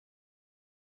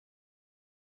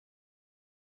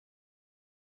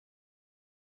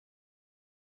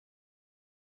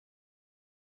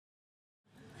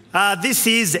This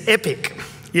is epic,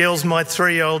 yells my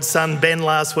 3-year-old son Ben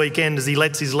last weekend as he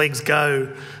lets his legs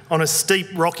go on a steep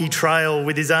rocky trail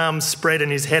with his arms spread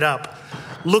and his head up,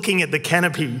 looking at the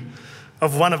canopy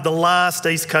of one of the last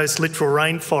East Coast littoral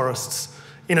rainforests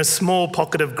in a small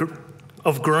pocket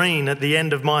of green at the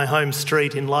end of my home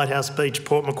street in Lighthouse Beach,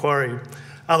 Port Macquarie,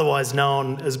 otherwise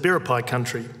known as Biripi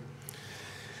country.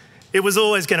 It was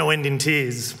always going to end in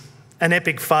tears, an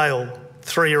epic fail,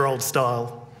 3-year-old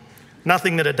style.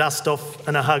 Nothing that a dust-off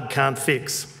and a hug can't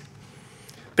fix.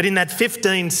 But in that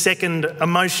 15-second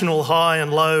emotional high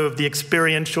and low of the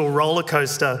experiential roller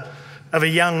coaster of a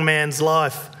young man's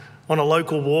life on a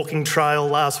local walking trail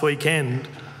last weekend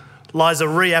lies a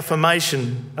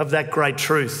reaffirmation of that great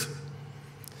truth.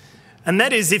 And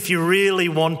that is, if you really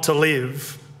want to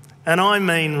live, and I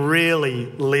mean really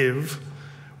live,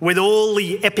 with all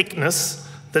the epicness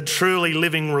that truly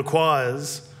living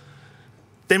requires,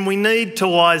 then we need to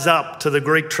wise up to the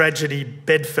Greek tragedy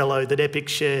bedfellow that epic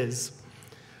shares,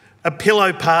 a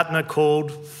pillow partner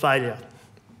called failure.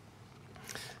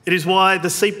 It is why the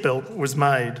seatbelt was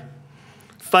made.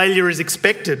 Failure is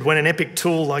expected when an epic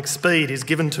tool like speed is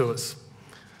given to us.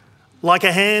 Like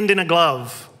a hand in a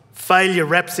glove, failure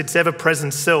wraps its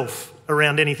ever-present self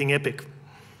around anything epic.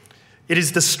 It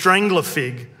is the strangler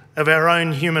fig of our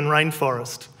own human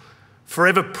rainforest,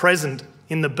 forever present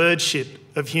in the bird shit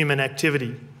of human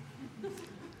activity.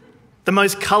 The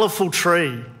most colourful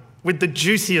tree with the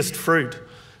juiciest fruit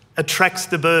attracts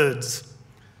the birds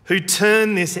who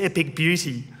turn this epic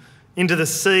beauty into the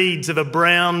seeds of a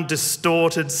brown,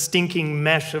 distorted, stinking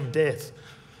mash of death.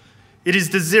 It is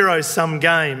the zero-sum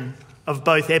game of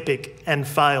both epic and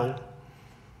fail.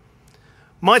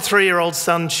 My 3-year-old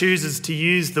son chooses to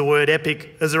use the word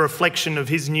epic as a reflection of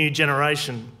his new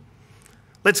generation.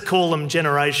 Let's call them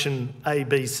Generation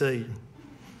ABC.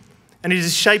 And it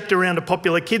is shaped around a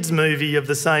popular kids' movie of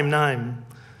the same name.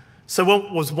 So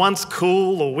what was once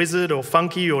cool or wizard or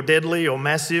funky or deadly or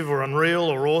massive or unreal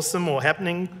or awesome or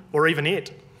happening or even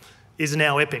it is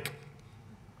now epic.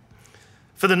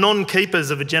 For the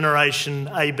non-keepers of a Generation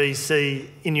ABC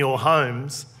in your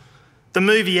homes, the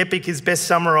movie epic is best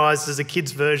summarised as a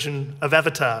kid's version of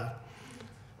Avatar.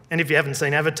 And if you haven't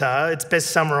seen Avatar, it's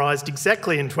best summarised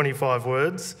exactly in 25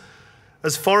 words.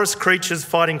 As forest creatures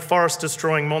fighting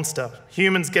forest-destroying monster,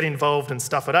 humans get involved and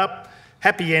stuff it up.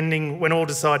 Happy ending when all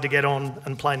decide to get on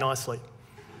and play nicely.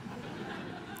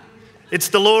 It's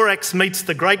the Lorax meets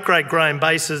the great Graham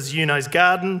Bass's Uno's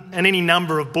Garden and any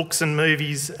number of books and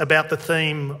movies about the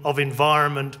theme of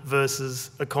environment versus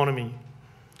economy.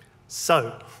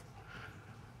 So,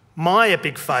 my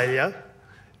epic failure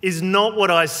is not what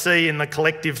I see in the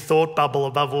collective thought bubble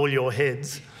above all your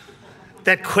heads.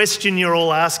 That question you're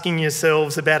all asking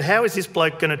yourselves about how is this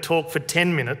bloke going to talk for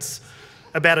 10 minutes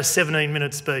about a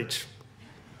 17-minute speech?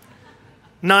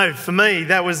 No, for me,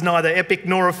 that was neither epic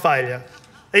nor a failure,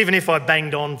 even if I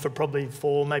banged on for probably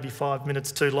 4, maybe 5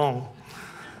 minutes too long.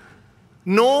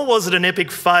 Nor was it an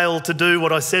epic fail to do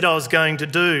what I said I was going to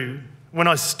do when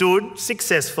I stood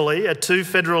successfully at 2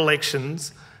 federal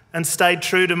elections and stayed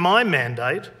true to my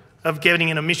mandate of getting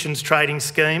an emissions trading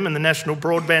scheme and the national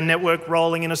broadband network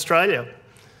rolling in Australia.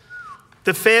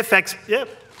 The Fairfax... Yep,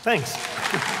 thanks.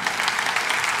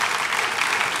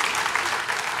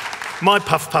 My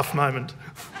puff moment.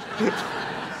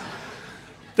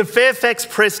 The Fairfax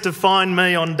press defined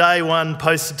me on day one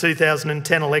post the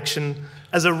 2010 election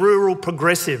as a rural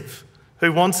progressive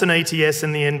who wants an ETS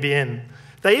and the NBN.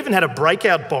 They even had a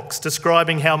breakout box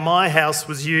describing how my house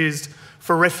was used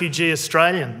for refugee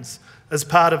Australians as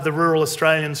part of the Rural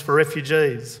Australians for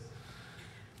Refugees.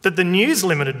 That the News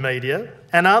Limited media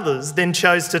and others then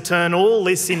chose to turn all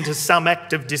this into some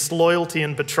act of disloyalty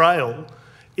and betrayal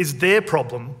is their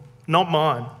problem, not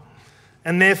mine,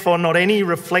 and therefore not any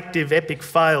reflective epic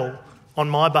fail on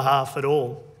my behalf at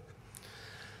all.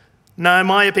 No,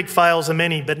 my epic fails are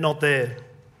many, but not there.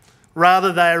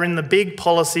 Rather, they are in the big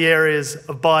policy areas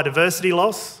of biodiversity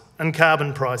loss and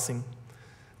carbon pricing.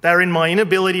 They are in my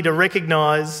inability to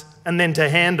recognise and then to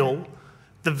handle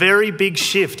the very big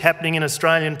shift happening in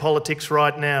Australian politics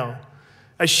right now,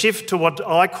 a shift to what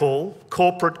I call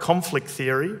corporate conflict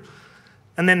theory,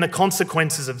 and then the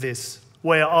consequences of this,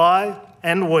 where I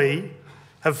and we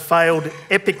have failed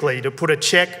epically to put a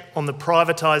check on the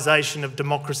privatisation of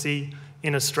democracy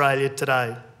in Australia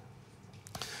today.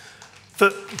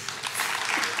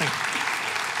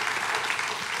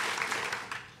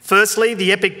 Firstly,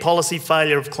 the epic policy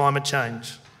failure of climate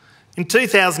change. In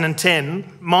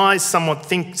 2010, my somewhat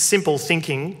simple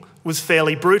thinking was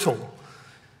fairly brutal.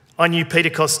 I knew Peter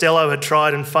Costello had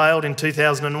tried and failed in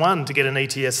 2001 to get an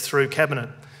ETS through Cabinet.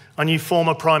 I knew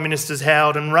former Prime Ministers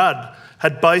Howard and Rudd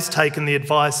had both taken the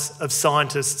advice of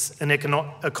scientists and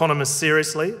economists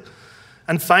seriously.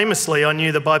 And famously, I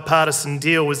knew the bipartisan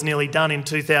deal was nearly done in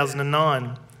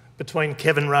 2009 between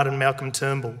Kevin Rudd and Malcolm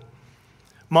Turnbull.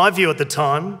 My view at the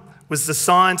time was the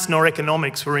science nor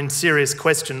economics were in serious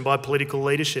question by political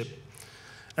leadership,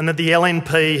 and that the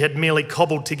LNP had merely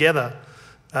cobbled together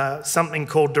something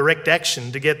called direct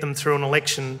action to get them through an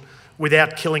election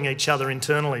without killing each other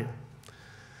internally.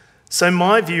 So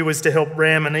my view was to help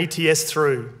ram an ETS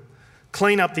through,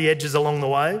 clean up the edges along the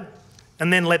way,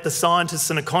 and then let the scientists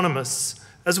and economists,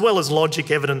 as well as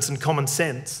logic, evidence and common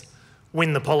sense,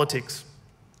 win the politics.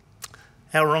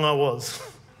 How wrong I was.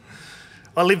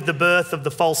 I lived the birth of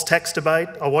the false tax debate.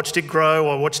 I watched it grow,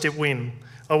 I watched it win.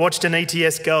 I watched an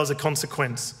ETS go as a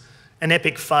consequence, an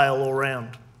epic fail all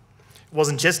round. It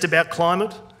wasn't just about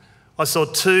climate. I saw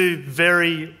two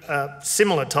very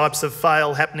similar types of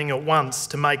fail happening at once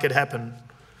to make it happen.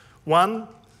 One,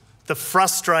 the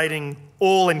frustrating,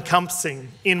 all-encompassing,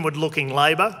 inward-looking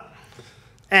Labor,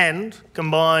 and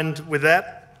combined with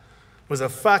that was a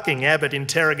fucking Abbott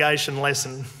interrogation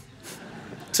lesson.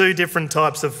 Two different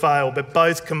types of fail, but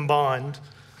both combined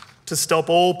to stop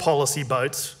all policy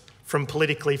boats from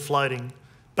politically floating,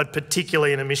 but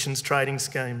particularly an emissions trading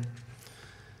scheme.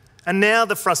 And now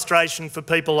the frustration for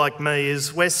people like me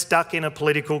is we're stuck in a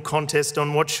political contest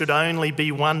on what should only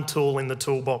be one tool in the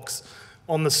toolbox,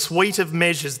 on the suite of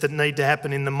measures that need to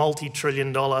happen in the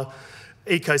multi-trillion-dollar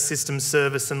ecosystem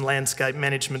service and landscape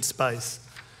management space.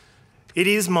 It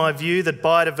is my view that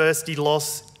biodiversity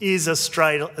loss is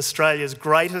Australia's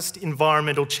greatest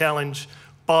environmental challenge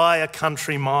by a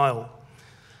country mile.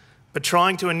 But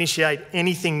trying to initiate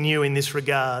anything new in this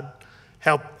regard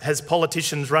has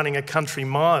politicians running a country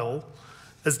mile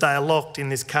as they are locked in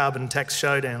this carbon tax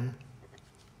showdown.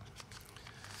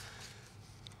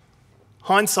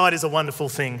 Hindsight is a wonderful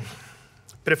thing,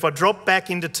 but if I dropped back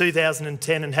into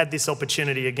 2010 and had this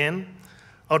opportunity again,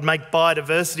 I'd make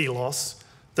biodiversity loss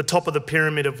the top of the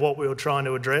pyramid of what we were trying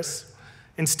to address,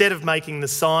 instead of making the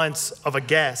science of a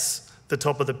gas the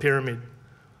top of the pyramid.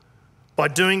 By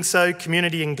doing so,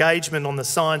 community engagement on the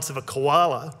science of a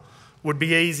koala would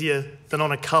be easier than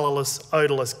on a colourless,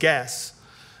 odourless gas.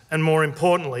 And more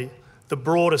importantly, the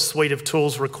broader suite of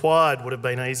tools required would have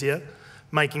been easier,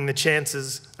 making the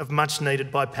chances of much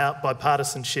needed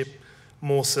bipartisanship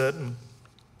more certain.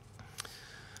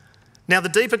 Now, the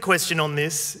deeper question on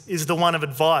this is the one of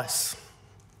advice.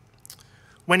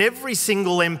 When every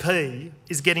single MP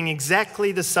is getting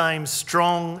exactly the same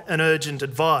strong and urgent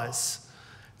advice,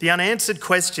 the unanswered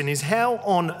question is how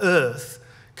on earth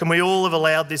can we all have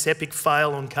allowed this epic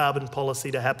fail on carbon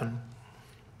policy to happen?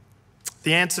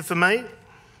 The answer for me?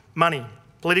 Money,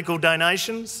 political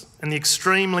donations and the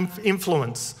extreme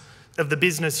influence of the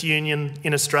business union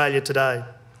in Australia today.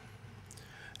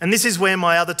 And this is where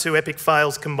my other two epic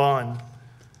fails combine.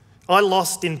 I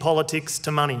lost in politics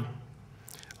to money.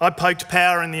 I poked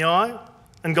power in the eye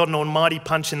and got an almighty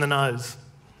punch in the nose.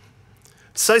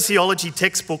 Sociology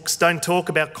textbooks don't talk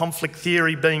about conflict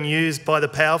theory being used by the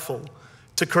powerful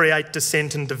to create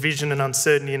dissent and division and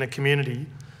uncertainty in a community.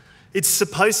 It's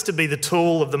supposed to be the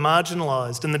tool of the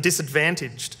marginalised and the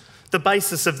disadvantaged, the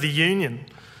basis of the union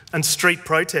and street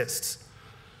protests.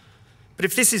 But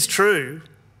if this is true,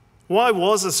 why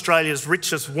was Australia's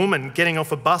richest woman getting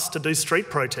off a bus to do street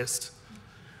protest?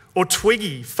 Or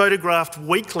Twiggy photographed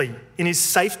weekly in his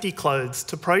safety clothes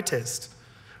to protest?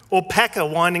 Or Packer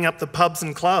winding up the pubs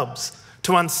and clubs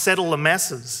to unsettle the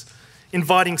masses,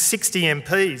 inviting 60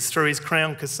 MPs through his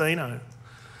Crown Casino?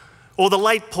 Or the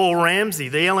late Paul Ramsey,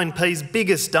 the LNP's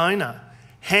biggest donor,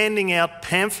 handing out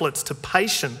pamphlets to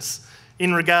patients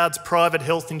in regards private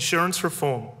health insurance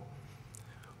reform?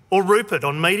 Or Rupert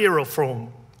on media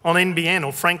reform, on NBN,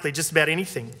 or frankly just about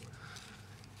anything?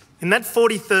 In that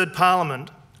 43rd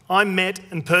Parliament, I met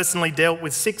and personally dealt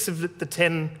with 6 of the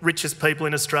 10 richest people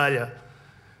in Australia.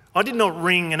 I did not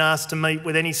ring and ask to meet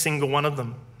with any single one of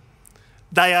them.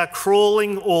 They are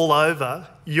crawling all over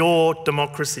your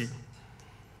democracy.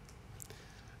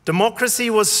 Democracy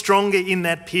was stronger in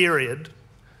that period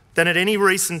than at any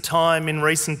recent time in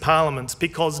recent parliaments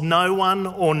because no one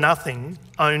or nothing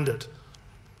owned it.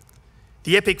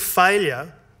 The epic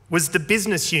failure was the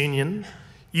business union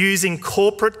using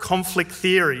corporate conflict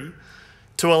theory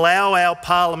to allow our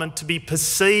parliament to be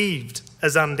perceived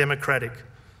as undemocratic.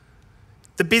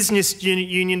 The business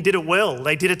union did it well,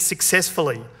 they did it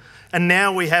successfully, and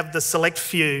now we have the select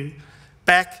few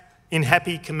back in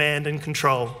happy command and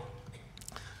control.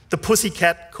 The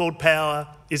pussycat called power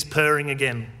is purring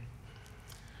again.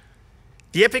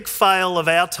 The epic fail of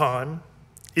our time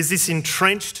is this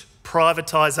entrenched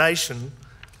privatisation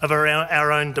of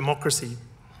our own democracy.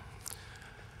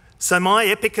 So my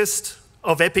epicest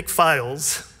of epic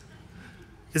fails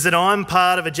is that I'm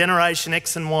part of a generation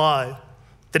X and Y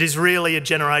that is really a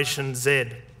generation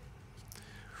Z.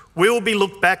 We will be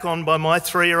looked back on by my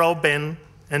 3-year-old Ben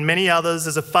and many others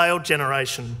as a failed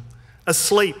generation,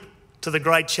 asleep to the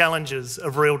great challenges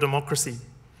of real democracy.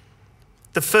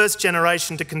 The first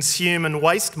generation to consume and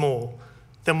waste more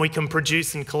than we can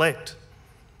produce and collect.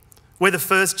 We're the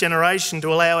first generation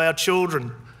to allow our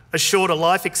children a shorter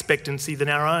life expectancy than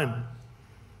our own.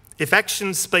 If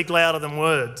actions speak louder than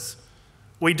words,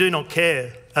 we do not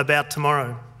care about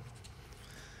tomorrow.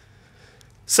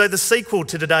 So the sequel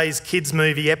to today's kids'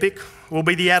 movie epic will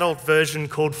be the adult version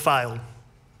called Fail.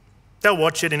 They'll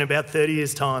watch it in about 30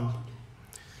 years' time.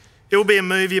 It will be a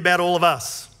movie about all of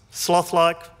us,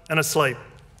 sloth-like and asleep.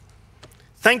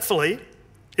 Thankfully,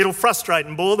 it'll frustrate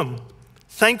and bore them.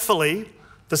 Thankfully,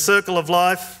 the circle of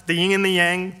life, the yin and the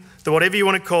yang, the whatever you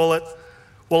want to call it,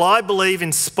 will, I believe,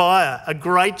 inspire a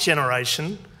great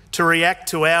generation to react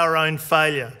to our own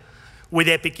failure with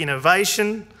epic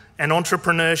innovation and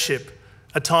entrepreneurship,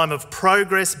 a time of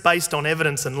progress based on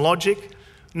evidence and logic,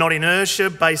 not inertia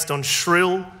based on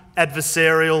shrill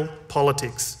adversarial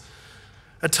politics.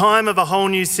 A time of a whole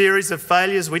new series of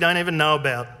failures we don't even know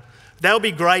about. They'll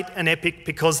be great and epic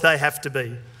because they have to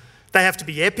be. They have to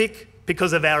be epic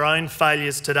because of our own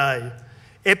failures today.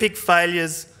 Epic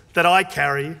failures that I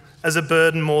carry as a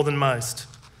burden more than most.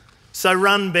 So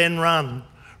run, Ben, run.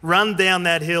 Run down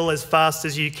that hill as fast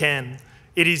as you can.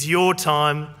 It is your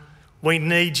time. We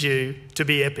need you to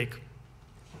be epic.